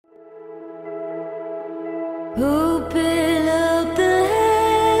Who built up the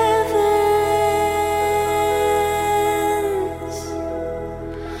heavens?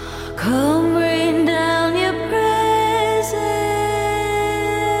 Come rain down your presence.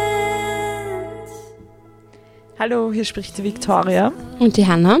 Hallo, hier spricht die Victoria. Und die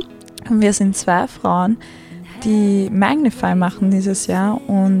Hanna. Und wir sind zwei Frauen, die Magnify machen dieses Jahr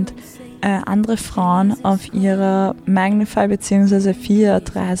und andere Frauen auf ihrer Magnify bzw.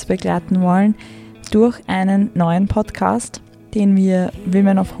 Reise begleiten wollen durch einen neuen Podcast, den wir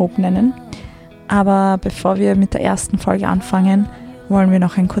Women of Hope nennen. Aber bevor wir mit der ersten Folge anfangen, wollen wir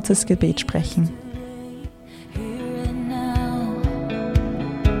noch ein kurzes Gebet sprechen. Here and now,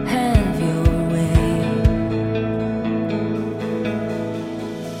 have your way.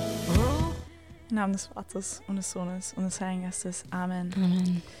 Im Namen des Vaters und des Sohnes und des Heiligen Geistes. Amen.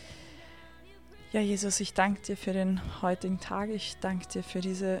 Amen. Ja, Jesus, ich danke dir für den heutigen Tag. Ich danke dir für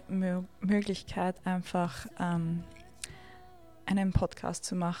diese Möglichkeit, einfach einen Podcast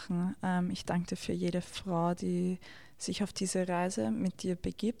zu machen. Ich danke dir für jede Frau, die sich auf diese Reise mit dir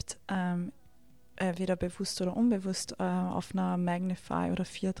begibt, weder bewusst oder unbewusst auf einer Magnify- oder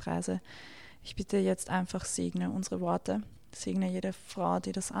Reise. Ich bitte jetzt einfach, segne unsere Worte, segne jede Frau,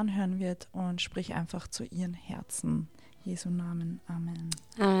 die das anhören wird und sprich einfach zu ihren Herzen. Jesu Namen. Amen.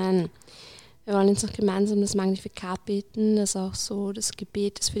 Amen. Wir wollen jetzt noch gemeinsam das Magnificat beten, das auch so das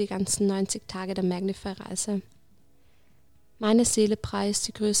Gebet ist für die ganzen 90 Tage der Magnify-Reise. Meine Seele preist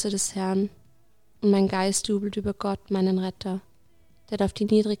die Größe des Herrn und mein Geist jubelt über Gott, meinen Retter, denn auf die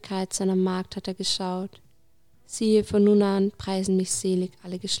Niedrigkeit seiner Magd hat er geschaut. Siehe, von nun an preisen mich selig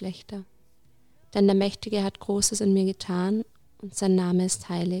alle Geschlechter. Denn der Mächtige hat Großes an mir getan und sein Name ist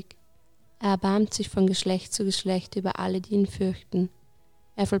heilig. Er erbarmt sich von Geschlecht zu Geschlecht über alle, die ihn fürchten.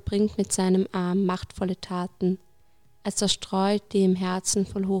 Er vollbringt mit seinem Arm machtvolle Taten. Er zerstreut, die im Herzen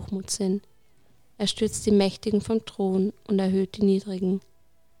voll Hochmut sind. Er stürzt die Mächtigen vom Thron und erhöht die Niedrigen.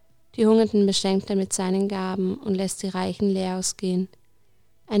 Die Hungernden beschenkt er mit seinen Gaben und lässt die Reichen leer ausgehen.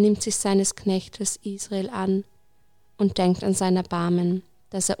 Er nimmt sich seines Knechtes Israel an und denkt an sein Erbarmen,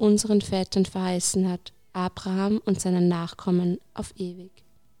 das er unseren Vätern verheißen hat, Abraham und seinen Nachkommen auf ewig.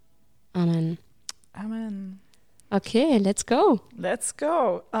 Amen. Amen. Okay, let's go. Let's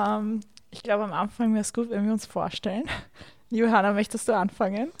go. Ich glaube, am Anfang wäre es gut, wenn wir uns vorstellen. Liebe Hanna, möchtest du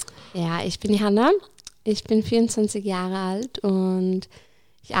anfangen? Ja, ich bin die Hanna. Ich bin 24 Jahre alt und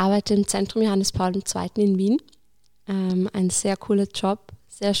ich arbeite im Zentrum Johannes Paul II. In Wien. Ein sehr cooler Job.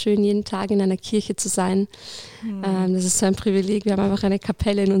 Sehr schön, jeden Tag in einer Kirche zu sein. Das ist so ein Privileg. Wir haben einfach eine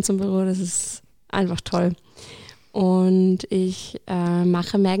Kapelle in unserem Büro. Das ist einfach toll. Und ich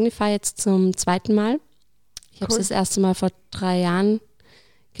mache Magnify jetzt zum zweiten Mal. Ich habe es das erste Mal vor 3 Jahren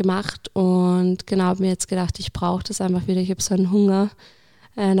gemacht und genau habe mir jetzt gedacht, ich brauche das einfach wieder. Ich habe so einen Hunger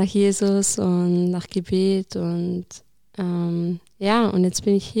nach Jesus und nach Gebet und und jetzt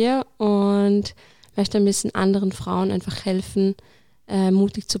bin ich hier und möchte ein bisschen anderen Frauen einfach helfen,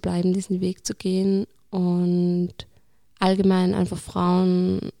 mutig zu bleiben, diesen Weg zu gehen und allgemein einfach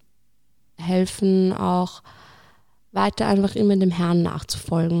Frauen helfen, auch weiter einfach immer dem Herrn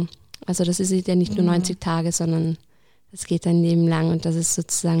nachzufolgen. Also das ist ja nicht nur 90 Tage, sondern das geht ein Leben lang und das ist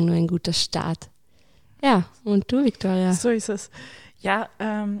sozusagen nur ein guter Start. Ja, und du, Victoria? So ist es. Ja,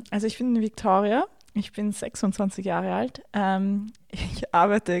 also ich bin Victoria, ich bin 26 Jahre alt. Ich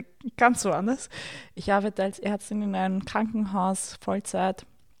arbeite ganz woanders. Ich arbeite als Ärztin in einem Krankenhaus, Vollzeit.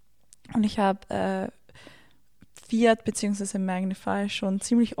 Und ich habe Fiat bzw. Magnify schon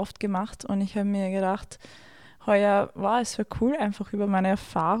ziemlich oft gemacht und ich habe mir gedacht, heuer war es so cool, einfach über meine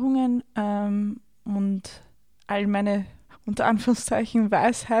Erfahrungen und all meine, unter Anführungszeichen,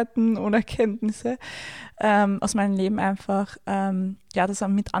 Weisheiten und Erkenntnisse aus meinem Leben einfach, das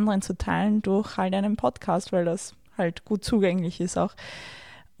mit anderen zu teilen durch halt einen Podcast, weil das halt gut zugänglich ist auch.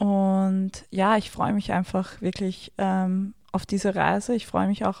 Und ja, ich freue mich einfach wirklich auf diese Reise. Ich freue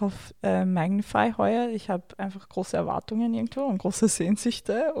mich auch auf Magnify heuer. Ich habe einfach große Erwartungen irgendwo und große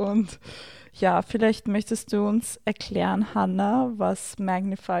Sehnsüchte und ja, vielleicht möchtest du uns erklären, Hanna, was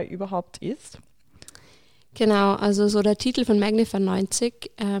Magnify überhaupt ist? Genau, also so der Titel von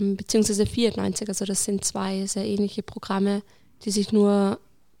Magnify90 beziehungsweise Fiat90, also das sind 2 sehr ähnliche Programme, die sich nur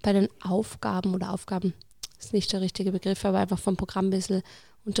bei den Aufgaben ist nicht der richtige Begriff, aber einfach vom Programm ein bisschen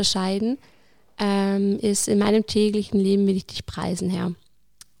unterscheiden, ist in meinem täglichen Leben will ich dich preisen, Herr.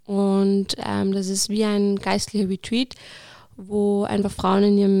 Und das ist wie ein geistlicher Retreat, wo einfach Frauen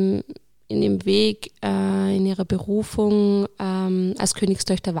in ihrem Weg, in ihrer Berufung als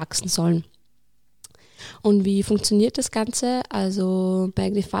Königstöchter wachsen sollen. Und wie funktioniert das Ganze? Also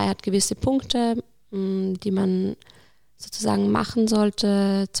Magnify hat gewisse Punkte, die man sozusagen machen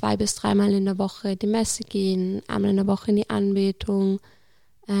sollte, 2 bis 3 Mal in der Woche in die Messe gehen, einmal in der Woche in die Anbetung,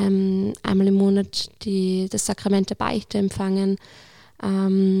 einmal im Monat das Sakrament der Beichte empfangen,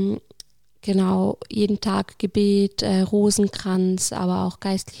 genau, jeden Tag Gebet, Rosenkranz, aber auch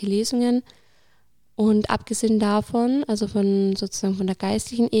geistliche Lesungen. Und abgesehen davon, also von der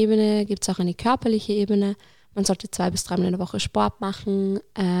geistlichen Ebene, gibt es auch eine körperliche Ebene. Man sollte 2 bis 3 Mal in der Woche Sport machen,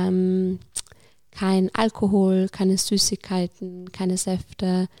 kein Alkohol, keine Süßigkeiten, keine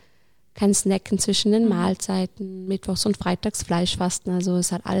Säfte, kein Snacken zwischen den Mahlzeiten, mittwochs und freitags Fleischfasten. Also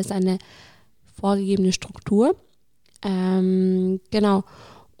es hat alles eine vorgegebene Struktur. Genau.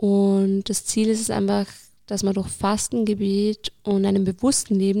 Und das Ziel ist es einfach, dass man durch Fasten, Gebet und einen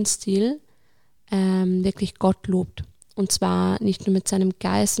bewussten Lebensstil wirklich Gott lobt. Und zwar nicht nur mit seinem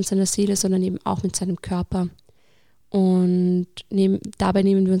Geist und seiner Seele, sondern eben auch mit seinem Körper. Und dabei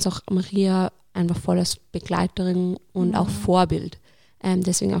nehmen wir uns auch Maria einfach voll als Begleiterin und auch Vorbild.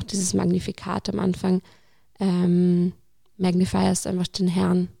 Deswegen auch dieses Magnifikat am Anfang. Magnify ist einfach den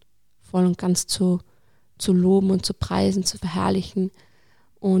Herrn voll und ganz zu loben und zu preisen, zu verherrlichen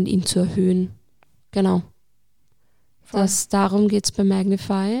und ihn zu erhöhen. Genau. Darum geht es bei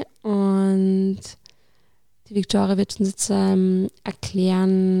Magnify. Und die Victoria wird uns jetzt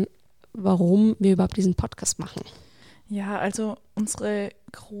erklären, warum wir überhaupt diesen Podcast machen. Ja, also unsere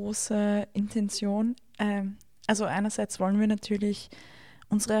große Intention, also einerseits wollen wir natürlich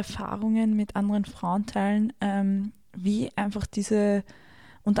unsere Erfahrungen mit anderen Frauen teilen, wie einfach diese,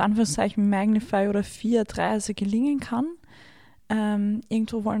 unter Anführungszeichen, Magnify oder Fiat-Reise gelingen kann.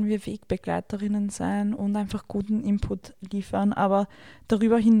 Irgendwo wollen wir Wegbegleiterinnen sein und einfach guten Input liefern, aber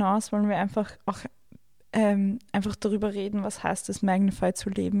darüber hinaus wollen wir einfach auch einfach darüber reden, was heißt es, Magnify zu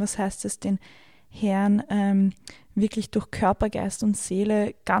leben, was heißt es, den Herrn wirklich durch Körper, Geist und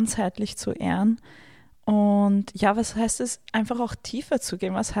Seele ganzheitlich zu ehren. Und ja, was heißt es, einfach auch tiefer zu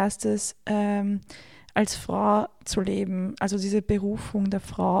gehen? Was heißt es, als Frau zu leben? Also diese Berufung der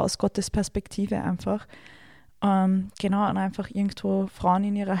Frau aus Gottes Perspektive einfach. Genau, und einfach irgendwo Frauen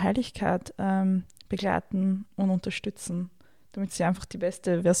in ihrer Heiligkeit begleiten und unterstützen, damit sie einfach die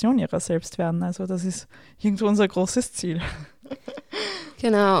beste Version ihrer selbst werden. Also das ist irgendwo unser großes Ziel.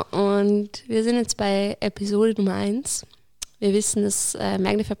 Genau, und wir sind jetzt bei Episode Nummer 1. Wir wissen, das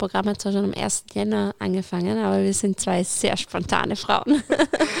Magnify-Programm hat zwar schon am 1. Jänner angefangen, aber wir sind 2 sehr spontane Frauen.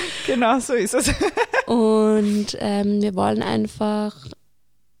 Genau, so ist es. Und wir wollen einfach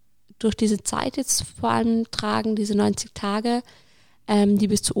durch diese Zeit jetzt vor allem tragen, diese 90 Tage, die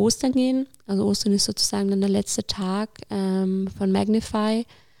bis zu Ostern gehen. Also Ostern ist sozusagen dann der letzte Tag von Magnify.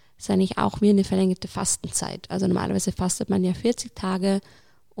 Ist eigentlich auch wie eine verlängerte Fastenzeit. Also normalerweise fastet man ja 40 Tage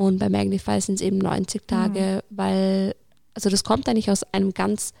und bei Magnify sind es eben 90 Tage, weil, also das kommt eigentlich aus einem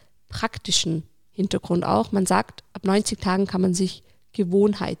ganz praktischen Hintergrund auch. Man sagt, ab 90 Tagen kann man sich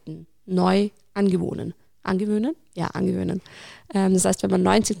Gewohnheiten neu angewöhnen. Angewöhnen? Ja, angewöhnen. Das heißt, wenn man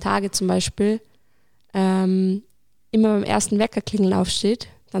 90 Tage zum Beispiel immer beim ersten Weckerklingeln aufsteht,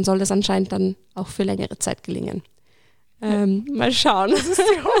 dann soll das anscheinend dann auch für längere Zeit gelingen. Mal schauen. Das ist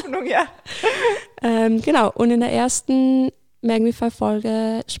die Hoffnung, ja. Genau, und in der ersten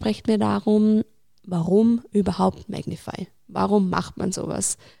Magnify-Folge sprechen wir darum, warum überhaupt Magnify? Warum macht man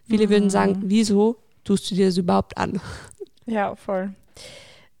sowas? Viele würden sagen, wieso tust du dir das überhaupt an? Ja, voll.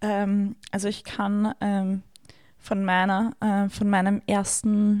 Also ich kann von meinem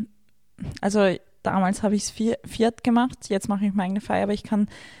ersten, also damals habe ich es viert gemacht, jetzt mache ich Magnify, aber ich kann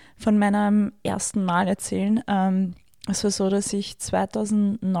von meinem ersten Mal erzählen. Es war so, dass ich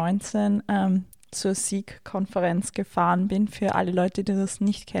 2019 zur SIG-Konferenz gefahren bin, für alle Leute, die das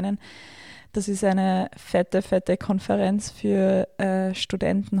nicht kennen. Das ist eine fette Konferenz für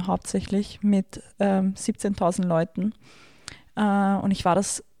Studenten hauptsächlich mit 17.000 Leuten. Und ich war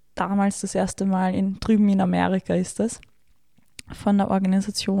damals das erste Mal drüben in Amerika ist das, von der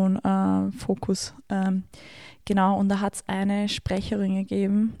Organisation Focus. Genau, und da hat es eine Sprecherin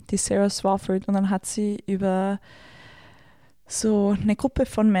gegeben, die Sarah Swafford, und dann hat sie über so eine Gruppe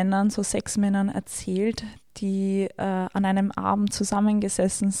von Männern, so 6 Männern erzählt, die an einem Abend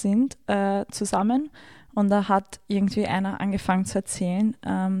zusammengesessen sind, zusammen. Und da hat irgendwie einer angefangen zu erzählen,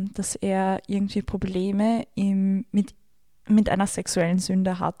 dass er irgendwie Probleme mit einer sexuellen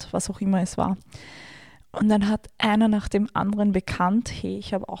Sünde hat, was auch immer es war. Und dann hat einer nach dem anderen bekannt, hey,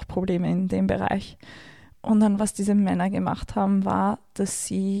 ich habe auch Probleme in dem Bereich. Und dann, was diese Männer gemacht haben, war, dass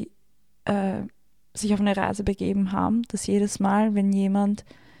sie sich auf eine Reise begeben haben, dass jedes Mal, wenn jemand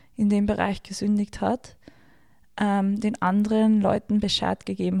in dem Bereich gesündigt hat, den anderen Leuten Bescheid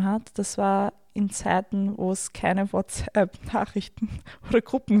gegeben hat. Das war in Zeiten, wo es keine WhatsApp-Nachrichten oder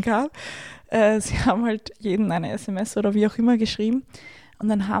Gruppen gab. Sie haben halt jeden eine SMS oder wie auch immer geschrieben. Und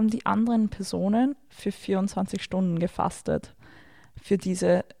dann haben die anderen Personen für 24 Stunden gefastet. Für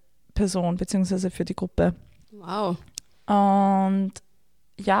diese Person, beziehungsweise für die Gruppe. Wow. Und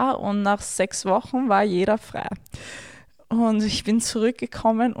ja, und nach 6 Wochen war jeder frei. Und ich bin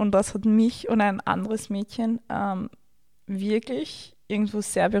zurückgekommen und das hat mich und ein anderes Mädchen wirklich irgendwo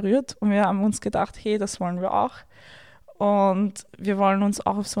sehr berührt. Und wir haben uns gedacht, hey, das wollen wir auch. Und wir wollen uns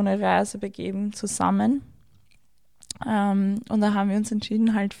auch auf so eine Reise begeben zusammen. Und da haben wir uns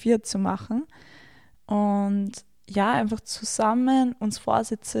entschieden, halt 4 zu machen. Und ja, einfach zusammen uns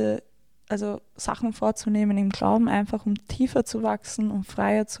Vorsätze, also Sachen vorzunehmen im Glauben, einfach um tiefer zu wachsen, um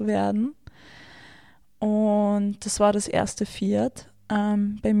freier zu werden. Und das war das erste 4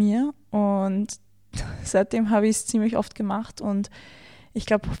 bei mir. Und seitdem habe ich es ziemlich oft gemacht. Und ich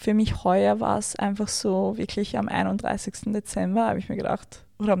glaube, für mich heuer war es einfach so, wirklich am 31. Dezember habe ich mir gedacht,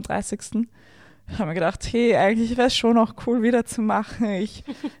 oder am 30. habe mir gedacht, hey, eigentlich wäre es schon auch cool, wieder zu machen. Ich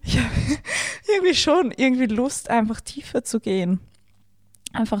habe irgendwie Lust, einfach tiefer zu gehen.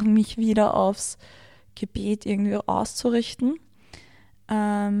 Einfach mich wieder aufs Gebet irgendwie auszurichten.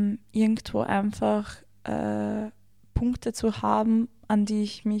 Irgendwo einfach Punkte zu haben, an die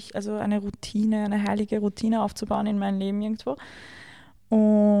ich mich, also eine Routine, eine heilige Routine aufzubauen in mein Leben irgendwo.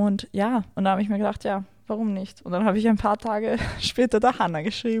 Und ja, und da habe ich mir gedacht, ja, warum nicht? Und dann habe ich ein paar Tage später der Hanna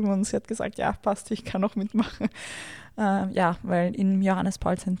geschrieben und sie hat gesagt, ja, passt, ich kann auch mitmachen. Ja, weil im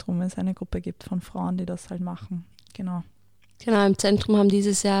Johannes-Paul-Zentrum es eine Gruppe gibt von Frauen, die das halt machen. Genau. Genau, im Zentrum haben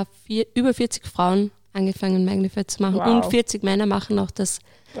dieses Jahr über 40 Frauen angefangen, Magnify zu machen. Wow. Und 40 Männer machen auch das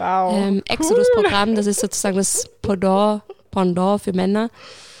Wow. Exodus-Programm. Das ist sozusagen das Pendant für Männer.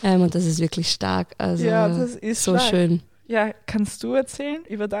 Und das ist wirklich stark. Also Ja, das ist so stark. schön. Ja, kannst du erzählen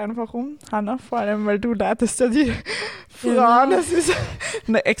über dein Warum, Hanna? Vor allem, weil du leitest ja die Frauen. Genau. Das ist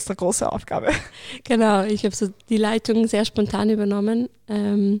eine extra große Aufgabe. Genau, ich habe so die Leitung sehr spontan übernommen.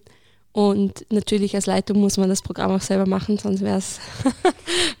 Und natürlich als Leitung muss man das Programm auch selber machen, sonst wäre es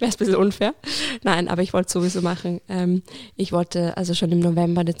ein bisschen unfair. Nein, aber ich wollte es sowieso machen. Ich wollte, also schon im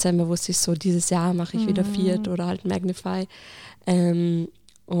November, Dezember wusste ich so, dieses Jahr mache ich wieder 4 oder halt Magnify.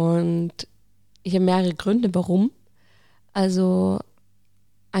 Und ich habe mehrere Gründe, warum. Also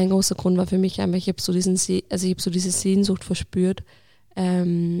ein großer Grund war für mich einfach, ich habe so diese Sehnsucht verspürt,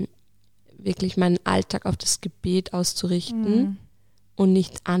 wirklich meinen Alltag auf das Gebet auszurichten und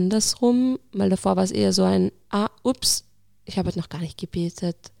nicht andersrum, weil davor war es eher so ein, ich habe heute noch gar nicht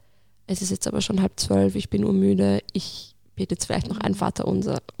gebetet, es ist jetzt aber schon 11:30, ich bin urmüde, ich bete jetzt vielleicht noch ein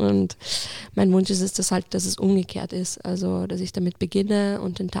Vaterunser. Und mein Wunsch ist es, dass es umgekehrt ist, also dass ich damit beginne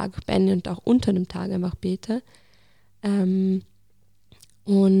und den Tag beende und auch unter dem Tag einfach bete.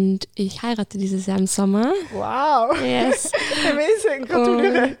 Und ich heirate dieses Jahr im Sommer. Wow. Yes. Amazing,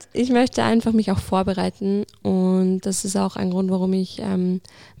 gratuliere. Und ich möchte einfach mich auch vorbereiten und das ist auch ein Grund, warum ich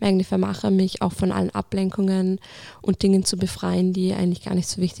Magnify mache, mich auch von allen Ablenkungen und Dingen zu befreien, die eigentlich gar nicht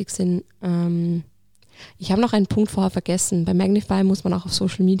so wichtig sind. Ich habe noch einen Punkt vorher vergessen. Bei Magnify muss man auch auf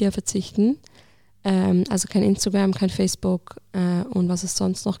Social Media verzichten. Also kein Instagram, kein Facebook und was es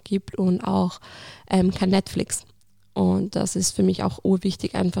sonst noch gibt und auch kein Netflix. Und das ist für mich auch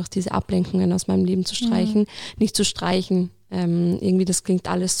urwichtig, einfach diese Ablenkungen aus meinem Leben zu streichen. Nicht zu streichen. Irgendwie, das klingt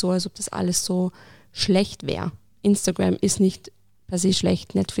alles so, als ob das alles so schlecht wäre. Instagram ist nicht per se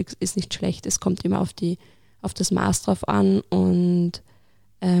schlecht, Netflix ist nicht schlecht. Es kommt immer auf das Maß drauf an. Und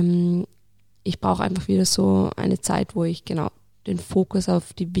ich brauche einfach wieder so eine Zeit, wo ich genau den Fokus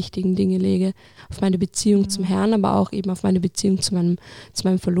auf die wichtigen Dinge lege, auf meine Beziehung zum Herrn, aber auch eben auf meine Beziehung zu meinem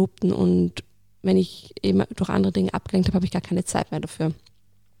Verlobten. Und wenn ich eben durch andere Dinge abgelenkt habe, habe ich gar keine Zeit mehr dafür.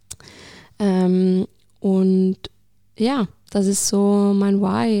 Und ja, das ist so mein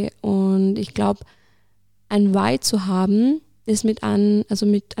Why. Und ich glaube, ein Why zu haben, ist mit an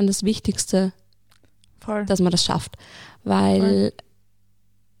das Wichtigste, Voll. dass man das schafft. Weil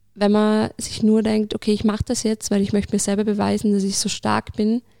wenn man sich nur denkt, okay, ich mache das jetzt, weil ich möchte mir selber beweisen, dass ich so stark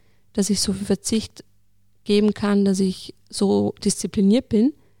bin, dass ich so viel Verzicht geben kann, dass ich so diszipliniert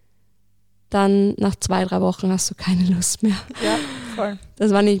bin, dann nach 2-3 Wochen hast du keine Lust mehr. Ja, voll.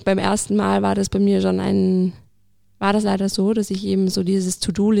 Das war nicht, beim ersten Mal war das bei mir schon war das leider so, dass ich eben so dieses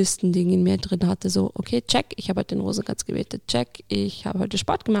To-Do-Listen-Ding in mir drin hatte, so, okay, check, ich habe heute den Rosenkranz gebetet, check, ich habe heute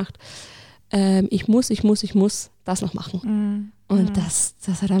Sport gemacht, ich muss das noch machen. Und das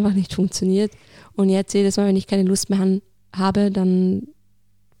hat einfach nicht funktioniert. Und jetzt jedes Mal, wenn ich keine Lust mehr habe, dann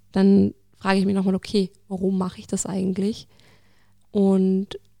frage ich mich nochmal, okay, warum mache ich das eigentlich?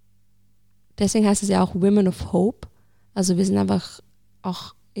 Und deswegen heißt es ja auch Women of Hope. Also wir sind einfach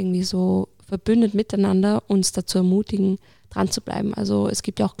auch irgendwie so verbündet miteinander uns dazu ermutigen, dran zu bleiben. Also es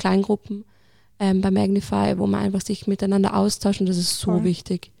gibt ja auch Kleingruppen bei Magnify, wo man einfach sich miteinander austauscht und das ist so Voll.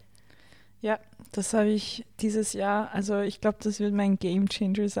 wichtig. Ja, das habe ich dieses Jahr, also ich glaube, das wird mein Game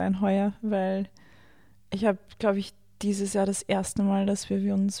Changer sein heuer, weil ich habe, glaube ich, dieses Jahr das erste Mal, dass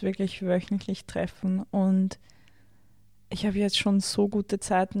wir uns wirklich wöchentlich treffen und ich habe jetzt schon so gute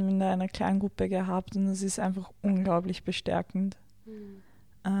Zeiten in einer Kleingruppe gehabt und es ist einfach unglaublich bestärkend.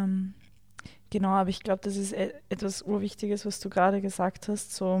 Genau, aber ich glaube, das ist etwas Urwichtiges, was du gerade gesagt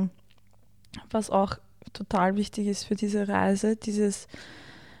hast, so was auch total wichtig ist für diese Reise, dieses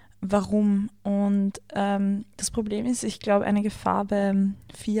Warum. Und das Problem ist, ich glaube, eine Gefahr beim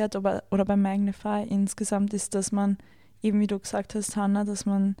Fiat oder beim Magnify insgesamt ist, dass man, eben wie du gesagt hast, Hannah, dass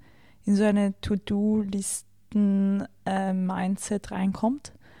man in so eine To-Do-Listen-Mindset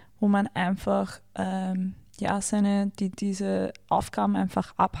reinkommt, wo man einfach diese Aufgaben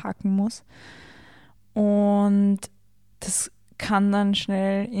einfach abhaken muss. Und das kann dann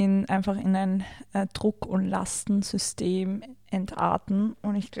schnell einfach in ein Druck- und Lastensystem entarten.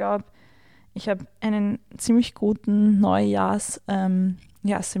 Und ich glaube, ich habe einen ziemlich guten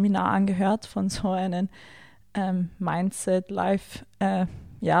Seminar angehört von so einem Mindset, Life-Coach,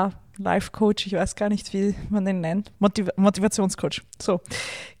 ich weiß gar nicht, wie man den nennt, Motivationscoach. So,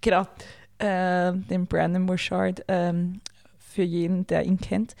 genau, den Brandon Burchard, für jeden, der ihn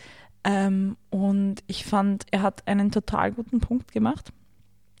kennt. Und ich fand, er hat einen total guten Punkt gemacht.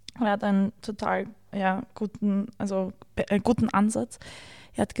 Er hat einen total guten Ansatz.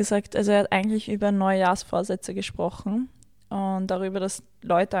 Er hat gesagt, also er hat eigentlich über Neujahrsvorsätze gesprochen und darüber, dass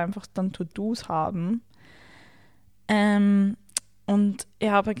Leute einfach dann To-Dos haben. Und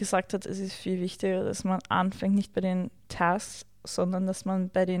er aber gesagt hat, es ist viel wichtiger, dass man anfängt, nicht bei den Tasks, sondern dass man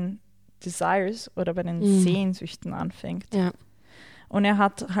bei den Desires oder bei den Sehnsüchten anfängt. Ja. Und er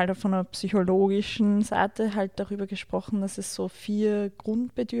hat halt von der psychologischen Seite halt darüber gesprochen, dass es so 4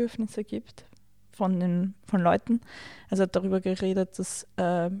 Grundbedürfnisse gibt von Leuten. Also er hat darüber geredet, dass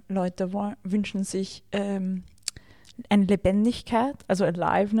Leute wünschen sich eine Lebendigkeit, also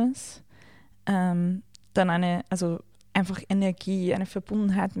Aliveness, dann also einfach Energie, eine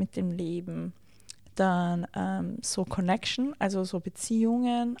Verbundenheit mit dem Leben, dann so Connection, also so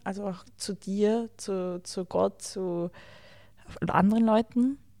Beziehungen, also auch zu dir, zu Gott, zu anderen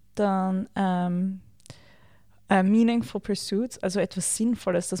Leuten, dann meaningful pursuits, also etwas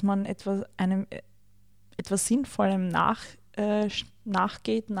Sinnvolles, dass man etwas Sinnvollem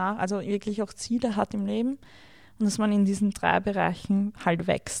nachgeht, also wirklich auch Ziele hat im Leben und dass man in diesen 3 Bereichen halt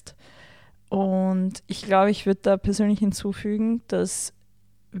wächst. Und ich glaube, ich würde da persönlich hinzufügen, dass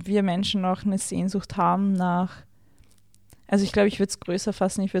wir Menschen auch eine Sehnsucht haben also ich glaube, ich würde es größer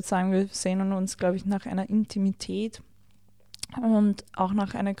fassen, ich würde sagen, wir sehnen uns, glaube ich, nach einer Intimität und auch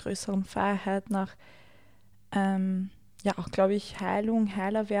nach einer größeren Freiheit, nach auch, glaube ich,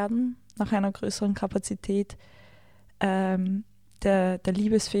 Heiler werden, nach einer größeren Kapazität der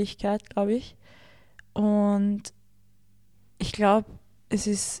Liebesfähigkeit, glaube ich. Und ich glaube,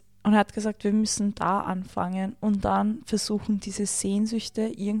 und er hat gesagt, wir müssen da anfangen und dann versuchen, diese Sehnsüchte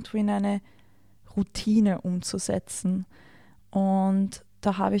irgendwo in eine Routine umzusetzen. Und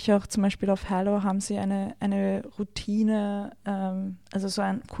da habe ich auch zum Beispiel auf Hello haben sie eine Routine, also so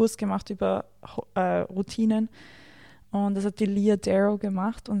einen Kurs gemacht über Routinen. Und das hat die Leah Darrow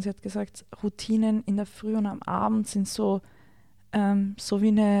gemacht und sie hat gesagt, Routinen in der Früh und am Abend sind so wie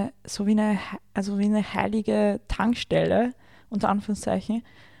eine heilige Tankstelle, unter Anführungszeichen,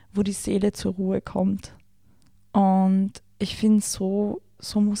 wo die Seele zur Ruhe kommt. Und ich finde, so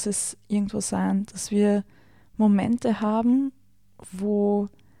muss es irgendwo sein, dass wir Momente haben, wo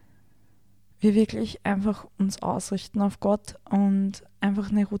wir wirklich einfach uns ausrichten auf Gott und einfach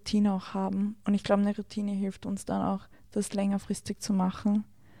eine Routine auch haben. Und ich glaube, eine Routine hilft uns dann auch, das längerfristig zu machen.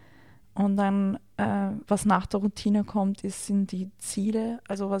 Und dann, was nach der Routine kommt, sind die Ziele,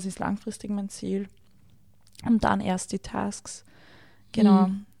 also was ist langfristig mein Ziel und dann erst die Tasks. Genau,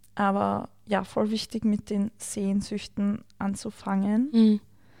 aber ja, voll wichtig mit den Sehnsüchten anzufangen.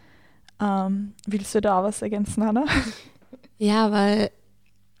 Willst du da was ergänzen, Hannah? Ja, weil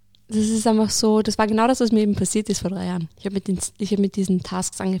das ist einfach so, das war genau das, was mir eben passiert ist vor 3 Jahren. Ich habe mit diesen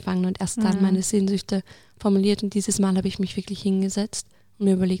Tasks angefangen und erst dann meine Sehnsüchte formuliert und dieses Mal habe ich mich wirklich hingesetzt und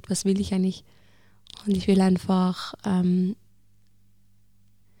mir überlegt, was will ich eigentlich? Und ich will einfach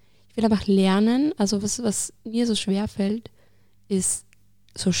lernen, also was mir so schwer fällt, ist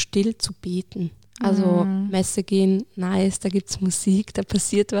so still zu beten. Also Messe gehen, nice, da gibt es Musik, da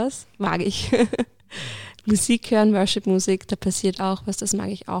passiert was, mag ich. Musik hören, Worship-Musik, da passiert auch was, das mag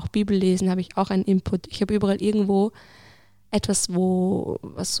ich auch. Bibel lesen, habe ich auch einen Input. Ich habe überall irgendwo etwas,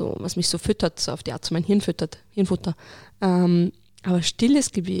 was mich so füttert, so auf die Art, so mein Hirnfutter. Aber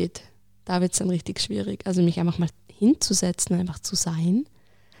stilles Gebet, da wird es dann richtig schwierig. Also mich einfach mal hinzusetzen, einfach zu sein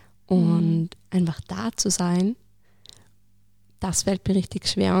und einfach da zu sein, das fällt mir richtig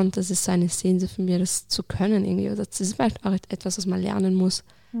schwer und das ist so eine Sehnsucht von mir, das zu können irgendwie. Oder das ist vielleicht auch etwas, was man lernen muss.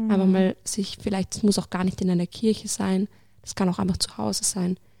 Aber mal es muss auch gar nicht in einer Kirche sein, das kann auch einfach zu Hause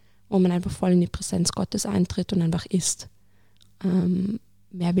sein, wo man einfach voll in die Präsenz Gottes eintritt und einfach ist.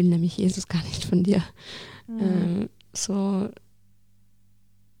 Mehr will nämlich Jesus gar nicht von dir.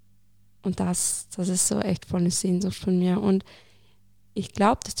 Und das ist so echt voll eine Sehnsucht von mir. Und ich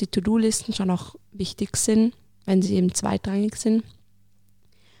glaube, dass die To-Do-Listen schon auch wichtig sind, wenn sie eben zweitrangig sind,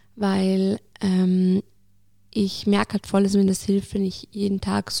 weil ich merke halt voll, dass mir das hilft, wenn ich jeden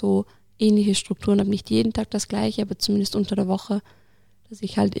Tag so ähnliche Strukturen habe. Nicht jeden Tag das gleiche, aber zumindest unter der Woche, dass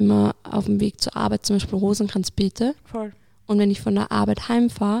ich halt immer auf dem Weg zur Arbeit zum Beispiel Rosenkranz bete. Voll. Und wenn ich von der Arbeit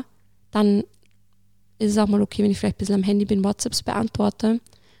heimfahre, dann ist es auch mal okay, wenn ich vielleicht ein bisschen am Handy bin, WhatsApps beantworte.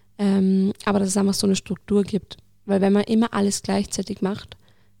 Aber dass es einfach so eine Struktur gibt. Weil wenn man immer alles gleichzeitig macht,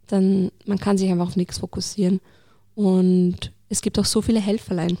 dann man kann sich einfach auf nichts fokussieren. Und es gibt auch so viele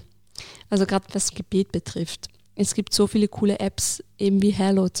Helferlein. Also gerade was Gebet betrifft. Es gibt so viele coole Apps, eben wie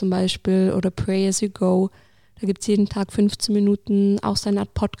Hello zum Beispiel oder Pray As You Go. Da gibt es jeden Tag 15 Minuten auch so eine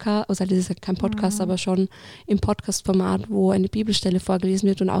Art Podcast, also das ist ja kein Podcast, aber schon im Podcast-Format, wo eine Bibelstelle vorgelesen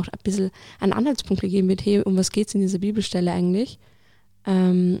wird und auch ein bisschen ein Anhaltspunkt gegeben wird, hey, um was geht es in dieser Bibelstelle eigentlich?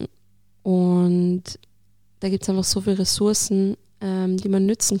 Und da gibt es einfach so viele Ressourcen, die man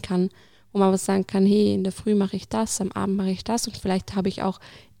nützen kann, wo man aber sagen kann, hey, in der Früh mache ich das, am Abend mache ich das und vielleicht habe ich auch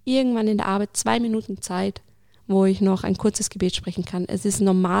irgendwann in der Arbeit 2 Minuten Zeit, wo ich noch ein kurzes Gebet sprechen kann. Es ist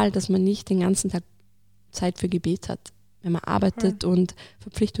normal, dass man nicht den ganzen Tag Zeit für Gebet hat, wenn man arbeitet und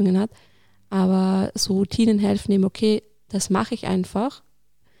Verpflichtungen hat. Aber so Routinen helfen eben, okay, das mache ich einfach.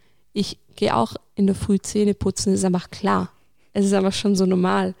 Ich gehe auch in der Früh Zähne putzen, das ist einfach klar. Es ist einfach schon so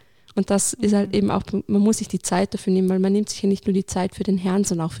normal. Und das ist halt eben auch, man muss sich die Zeit dafür nehmen, weil man nimmt sich ja nicht nur die Zeit für den Herrn,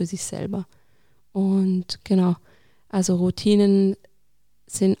 sondern auch für sich selber. Und genau, also Routinen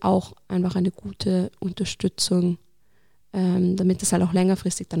sind auch einfach eine gute Unterstützung, damit es halt auch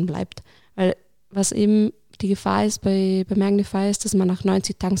längerfristig dann bleibt. Weil was eben die Gefahr ist bei Magnify ist, dass man nach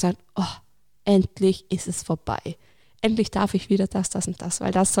 90 Tagen sagt, oh, endlich ist es vorbei. Endlich darf ich wieder das und das,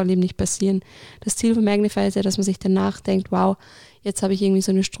 weil das soll eben nicht passieren. Das Ziel von Magnify ist ja, dass man sich danach denkt, wow, jetzt habe ich irgendwie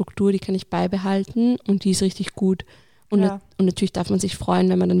so eine Struktur, die kann ich beibehalten und die ist richtig gut. Und, und natürlich darf man sich freuen,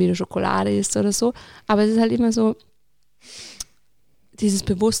 wenn man dann wieder Schokolade isst oder so. Aber es ist halt immer so, dieses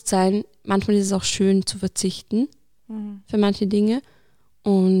Bewusstsein, manchmal ist es auch schön zu verzichten für manche Dinge.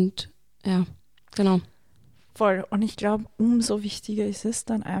 Und ja, genau. Voll. Und ich glaube, umso wichtiger ist es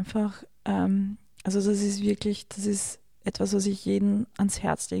dann einfach, also das ist etwas, was ich jedem ans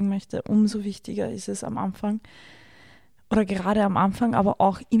Herz legen möchte. Umso wichtiger ist es am Anfang oder gerade am Anfang, aber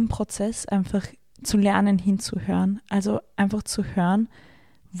auch im Prozess einfach zu lernen, hinzuhören. Also einfach zu hören,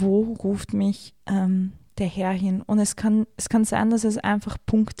 wo ruft mich der Herr hin. Und es kann sein, dass es einfach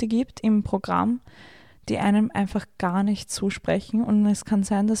Punkte gibt im Programm, die einem einfach gar nicht zusprechen. Und es kann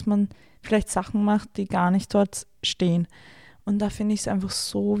sein, dass man vielleicht Sachen macht, die gar nicht dort stehen. Und da finde ich es einfach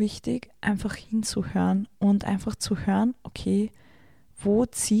so wichtig, einfach hinzuhören und einfach zu hören, okay, wo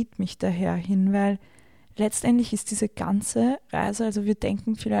zieht mich der Herr hin? Weil letztendlich ist diese ganze Reise, also wir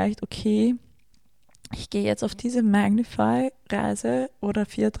denken vielleicht, okay, ich gehe jetzt auf diese Magnify-Reise oder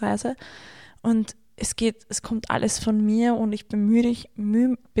Fiat-Reise und es kommt alles von mir und ich bemühe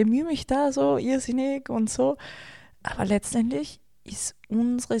mich da so irrsinnig und so. Aber letztendlich ist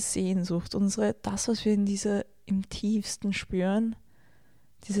unsere Sehnsucht, das, was wir im tiefsten spüren,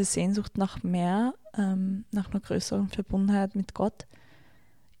 diese Sehnsucht nach mehr, nach einer größeren Verbundenheit mit Gott,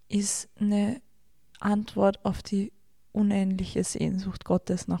 ist eine Antwort auf die unendliche Sehnsucht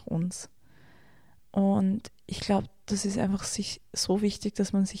Gottes nach uns. Und ich glaube, das ist einfach so wichtig,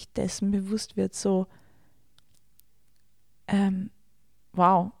 dass man sich dessen bewusst wird, so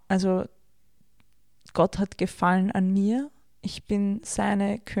wow, also Gott hat Gefallen an mir, ich bin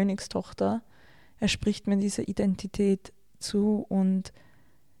seine Königstochter, er spricht mir diese Identität zu und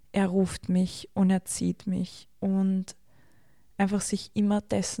er ruft mich und er zieht mich und einfach sich immer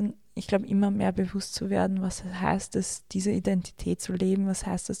dessen, ich glaube, immer mehr bewusst zu werden, was heißt es, diese Identität zu leben, was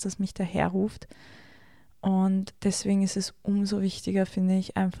heißt es, dass mich der Herr ruft. Und deswegen ist es umso wichtiger, finde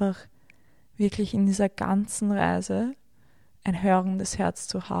ich, einfach wirklich in dieser ganzen Reise ein hörendes Herz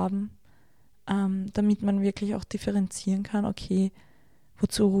zu haben, damit man wirklich auch differenzieren kann, okay,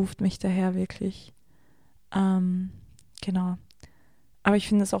 wozu ruft mich der Herr wirklich? Genau. Aber ich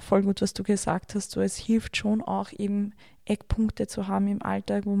finde es auch voll gut, was du gesagt hast. So, es hilft schon auch eben Eckpunkte zu haben im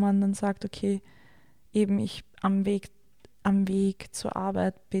Alltag, wo man dann sagt, okay, eben ich am Weg zur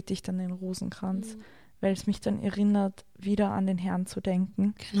Arbeit bete ich dann den Rosenkranz, weil es mich dann erinnert, wieder an den Herrn zu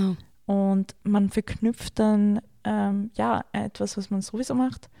denken. Genau. Und man verknüpft dann etwas, was man sowieso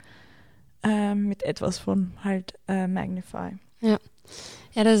macht, mit etwas von halt Magnify. Ja,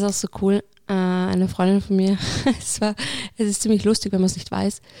 das ist auch so cool. Eine Freundin von mir, es ist ziemlich lustig, wenn man es nicht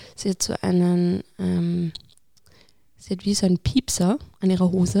weiß, sie hat sie hat wie so einen Piepser an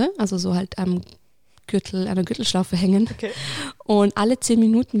ihrer Hose, also so halt am Gürtel, an der Gürtelschlaufe hängen. Okay. Und alle 10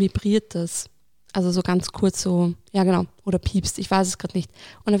 Minuten vibriert das. Also so ganz kurz so, ja genau, oder piepst, ich weiß es gerade nicht.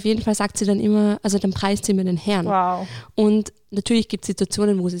 Und auf jeden Fall sagt sie dann immer, also dann preist sie mir den Herrn. Wow. Und natürlich gibt es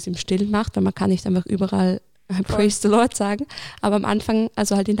Situationen, wo sie es im Stillen macht, weil man kann nicht einfach überall Praise the Lord sagen. Aber am Anfang,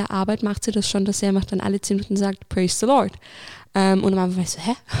 also halt in der Arbeit macht sie das schon, dass sie macht dann alle 10 Minuten sagt, Praise the Lord. Und am Anfang war ich so,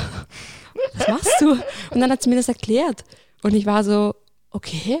 hä? Was machst du? Und dann hat sie mir das erklärt. Und ich war so,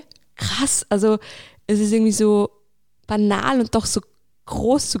 okay, krass. Also es ist irgendwie so banal und doch so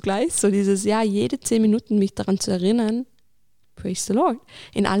groß zugleich, so dieses, jede 10 Minuten mich daran zu erinnern, praise the Lord,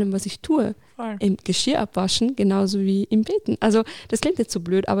 in allem, was ich tue. Voll. Im Geschirr abwaschen, genauso wie im Beten. Also das klingt jetzt so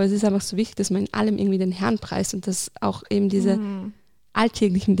blöd, aber es ist einfach so wichtig, dass man in allem irgendwie den Herrn preist und dass auch eben diese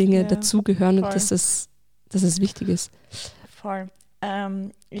alltäglichen Dinge dazugehören und dass es wichtig ist. Voll.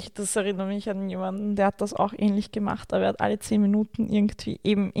 Das erinnert mich an jemanden, der hat das auch ähnlich gemacht, aber er hat alle 10 Minuten irgendwie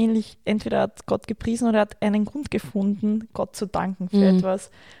eben ähnlich, entweder hat Gott gepriesen oder er hat einen Grund gefunden, Gott zu danken für etwas.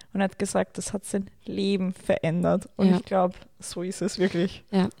 Und er hat gesagt, das hat sein Leben verändert. Und ich glaube, so ist es wirklich.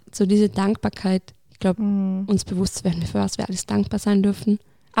 Ja, so diese Dankbarkeit, ich glaube, uns bewusst zu werden, für was wir alles dankbar sein dürfen.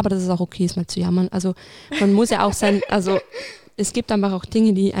 Aber dass es auch okay ist, mal zu jammern. Also man muss ja auch sein, also es gibt einfach auch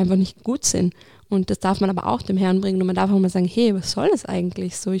Dinge, die einfach nicht gut sind. Und das darf man aber auch dem Herrn bringen. Und man darf auch mal sagen, hey, was soll das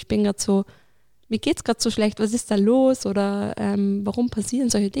eigentlich so? Ich bin gerade so, mir geht es gerade so schlecht, was ist da los? Oder warum passieren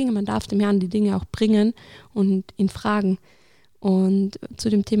solche Dinge? Man darf dem Herrn die Dinge auch bringen und ihn fragen. Und zu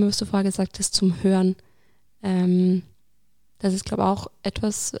dem Thema, was du vorher gesagt hast, zum Hören, das ist, glaube ich, auch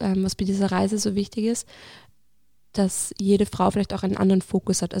etwas, was bei dieser Reise so wichtig ist, dass jede Frau vielleicht auch einen anderen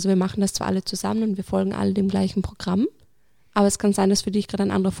Fokus hat. Also wir machen das zwar alle zusammen und wir folgen alle dem gleichen Programm, aber es kann sein, dass für dich gerade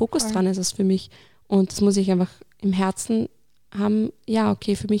ein anderer Fokus dran ist als für mich. Und das muss ich einfach im Herzen haben. Ja,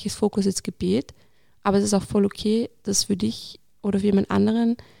 okay, für mich ist Fokus jetzt Gebet, aber es ist auch voll okay, dass für dich oder für jemand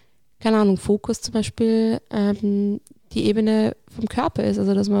anderen, keine Ahnung, Fokus zum Beispiel die Ebene vom Körper ist.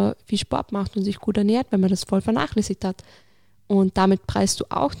 Also dass man viel Sport macht und sich gut ernährt, wenn man das voll vernachlässigt hat. Und damit preist du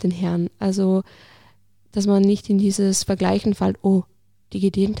auch den Herrn. Also dass man nicht in dieses Vergleichen fällt, oh, die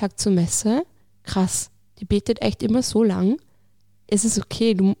geht jeden Tag zur Messe, krass. Die betet echt immer so lang. Es ist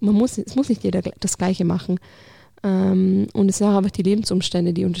okay, es muss nicht jeder das Gleiche machen. Und es sind auch einfach die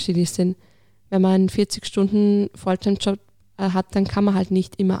Lebensumstände, die unterschiedlich sind. Wenn man einen 40 Stunden Volltime-Job hat, dann kann man halt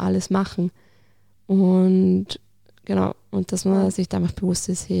nicht immer alles machen. Und genau, und dass man sich da einfach bewusst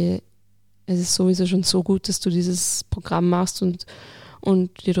ist, hey, es ist sowieso schon so gut, dass du dieses Programm machst und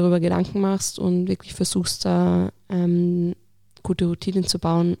dir darüber Gedanken machst und wirklich versuchst, da gute Routinen zu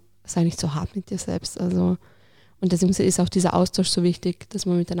bauen. Sei nicht so hart mit dir selbst. Also, und deswegen ist auch dieser Austausch so wichtig, dass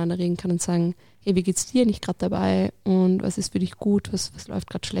man miteinander reden kann und sagen, hey, wie geht's dir nicht gerade dabei und was ist für dich gut, was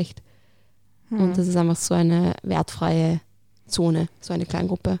läuft gerade schlecht. Und das ist einfach so eine wertfreie Zone, so eine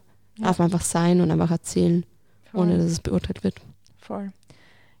Kleingruppe. Darf man einfach sein und einfach erzählen, ohne dass es beurteilt wird. Voll.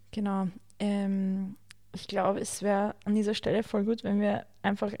 Genau. Ich glaube, es wäre an dieser Stelle voll gut, wenn wir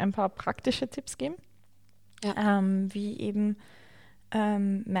einfach ein paar praktische Tipps geben, wie eben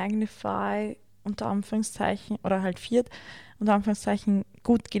Magnify unter Anführungszeichen oder halt Viert unter Anführungszeichen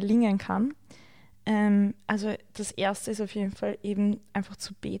gut gelingen kann. Also das Erste ist auf jeden Fall eben einfach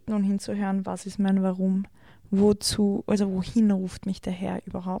zu beten und hinzuhören, was ist mein Warum, wohin ruft mich der Herr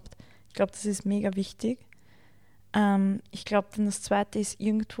überhaupt. Ich glaube, das ist mega wichtig. Ich glaube, dann das Zweite ist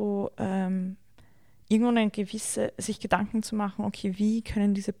irgendwo eine gewisse, sich Gedanken zu machen, okay, wie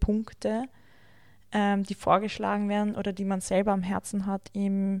können diese Punkte, die vorgeschlagen werden oder die man selber am Herzen hat,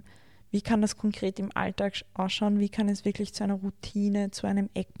 wie kann das konkret im Alltag ausschauen, wie kann es wirklich zu einer Routine, zu einem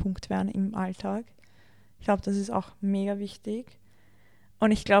Eckpunkt werden im Alltag. Ich glaube, das ist auch mega wichtig.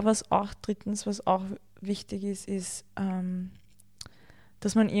 Und ich glaube, was auch wichtig ist,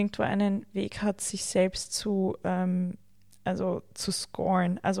 dass man irgendwo einen Weg hat, sich selbst zu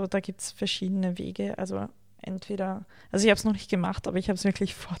scoren. Also da gibt es verschiedene Wege. Also ich habe es noch nicht gemacht, aber ich habe es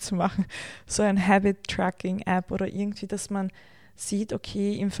wirklich vorzumachen. So ein Habit-Tracking-App oder irgendwie, dass man sieht,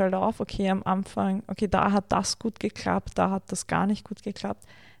 okay, im Verlauf, okay, am Anfang, okay, da hat das gut geklappt, da hat das gar nicht gut geklappt.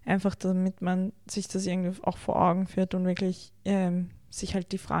 Einfach damit man sich das irgendwie auch vor Augen führt und wirklich sich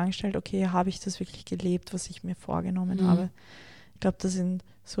halt die Fragen stellt, okay, habe ich das wirklich gelebt, was ich mir vorgenommen habe? Ich glaube, das sind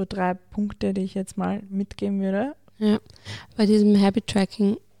so 3 Punkte, die ich jetzt mal mitgeben würde. Ja, bei diesem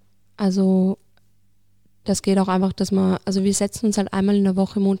Habit-Tracking, also das geht auch einfach, dass also wir setzen uns halt einmal in der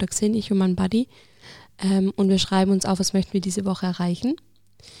Woche montags hin, ich und mein Buddy, und wir schreiben uns auf, was möchten wir diese Woche erreichen.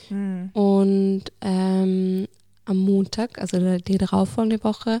 Und am Montag, also die darauffolgende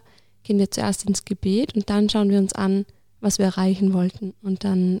Woche, gehen wir zuerst ins Gebet und dann schauen wir uns an, was wir erreichen wollten. Und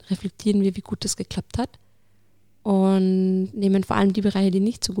dann reflektieren wir, wie gut das geklappt hat. Und nehmen vor allem die Bereiche, die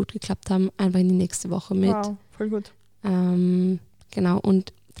nicht so gut geklappt haben, einfach in die nächste Woche mit. Wow, voll gut. Genau,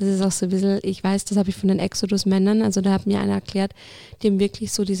 und das ist auch so ein bisschen, ich weiß, das habe ich von den Exodus-Männern, also da hat mir einer erklärt, die haben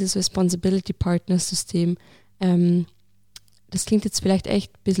wirklich so dieses Responsibility-Partner-System. Das klingt jetzt vielleicht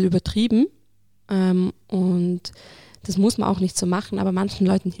echt ein bisschen übertrieben und das muss man auch nicht so machen, aber manchen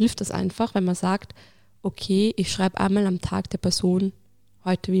Leuten hilft das einfach, wenn man sagt, okay, ich schreibe einmal am Tag der Person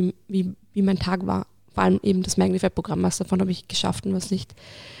heute, wie mein Tag war. Vor allem eben das Magnify-Programm, was davon habe ich geschafft und was nicht.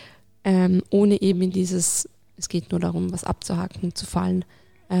 Ohne eben in dieses, es geht nur darum, was abzuhaken, zu fallen.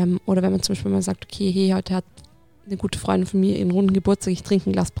 Oder wenn man zum Beispiel mal sagt, okay, hey, heute hat eine gute Freundin von mir ihren runden Geburtstag, ich trinke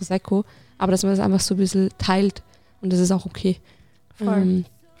ein Glas Prosecco, aber dass man das einfach so ein bisschen teilt und das ist auch okay. Voll.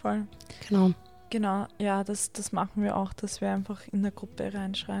 Genau, ja, das machen wir auch, dass wir einfach in der Gruppe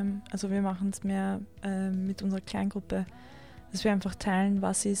reinschreiben. Also wir machen es mehr mit unserer Kleingruppe, dass wir einfach teilen,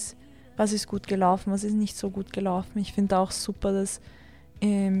 was ist gut gelaufen, was ist nicht so gut gelaufen. Ich finde auch super, dass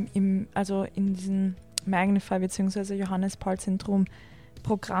in diesem Magnify bzw. Johannes-Paul-Zentrum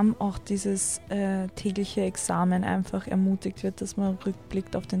Programm auch dieses tägliche Examen einfach ermutigt wird, dass man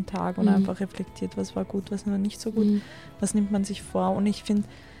rückblickt auf den Tag und einfach reflektiert, was war gut, was war nicht so gut, was nimmt man sich vor. Und ich finde,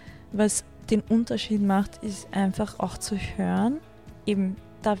 was den Unterschied macht, ist einfach auch zu hören, eben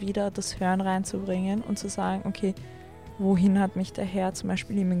da wieder das Hören reinzubringen und zu sagen, okay, wohin hat mich der Herr zum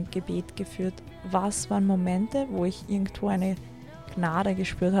Beispiel im Gebet geführt? Was waren Momente, wo ich irgendwo eine Gnade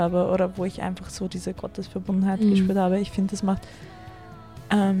gespürt habe oder wo ich einfach so diese Gottesverbundenheit gespürt habe? Ich finde, das macht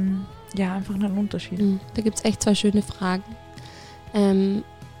einfach einen Unterschied. Da gibt es echt 2 schöne Fragen,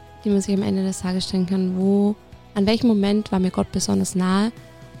 die man sich am Ende des Tages stellen kann. An welchem Moment war mir Gott besonders nahe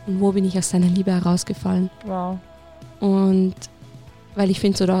und wo bin ich aus seiner Liebe herausgefallen? Wow. Und weil ich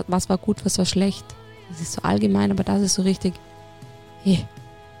finde, so, was war gut, was war schlecht, das ist so allgemein, aber das ist so richtig, hey,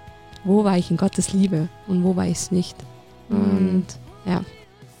 wo war ich in Gottes Liebe und wo war ich es nicht? Und ja.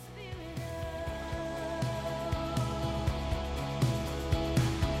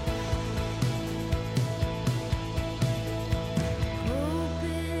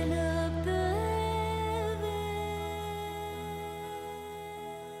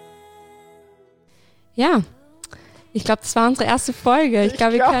 Ja, ich glaube, das war unsere erste Folge. Ich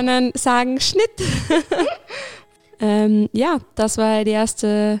glaube, wir können sagen, Schnitt. Das war die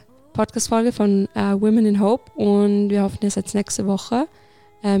erste Podcast-Folge von Women in Hope und wir hoffen, ihr seid nächste Woche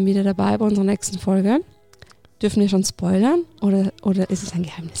wieder dabei bei unserer nächsten Folge. Dürfen wir schon spoilern oder ist es ein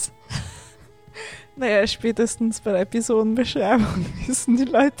Geheimnis? Naja, spätestens bei der Episodenbeschreibung wissen die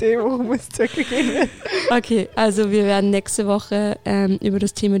Leute, worum es circa gehen wird. Okay, also wir werden nächste Woche über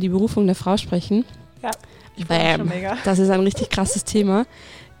das Thema die Berufung der Frau sprechen. Ja, ich freue mich schon mega. Das ist ein richtig krasses Thema.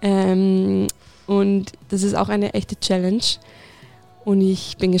 Und das ist auch eine echte Challenge. Und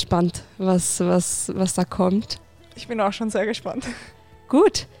ich bin gespannt, was da kommt. Ich bin auch schon sehr gespannt.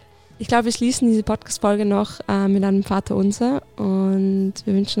 Gut. Ich glaube, wir schließen diese Podcast-Folge noch mit einem Vater-Unser. Und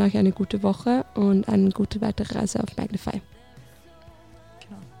wir wünschen euch eine gute Woche und eine gute weitere Reise auf Magnify.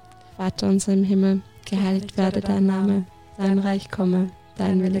 Genau. Vater unser im Himmel, geheiligt werde dein Name, dein Reich komme.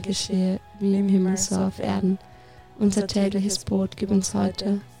 Dein Wille geschehe, wie im Himmel so auf Erden. Unser tägliches Brot gib uns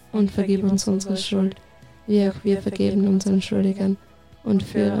heute und vergib uns unsere Schuld, wie auch wir vergeben unseren Schuldigern. Und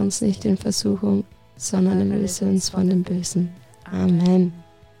führe uns nicht in Versuchung, sondern erlöse uns von dem Bösen. Amen.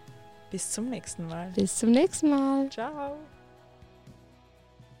 Bis zum nächsten Mal. Bis zum nächsten Mal. Ciao.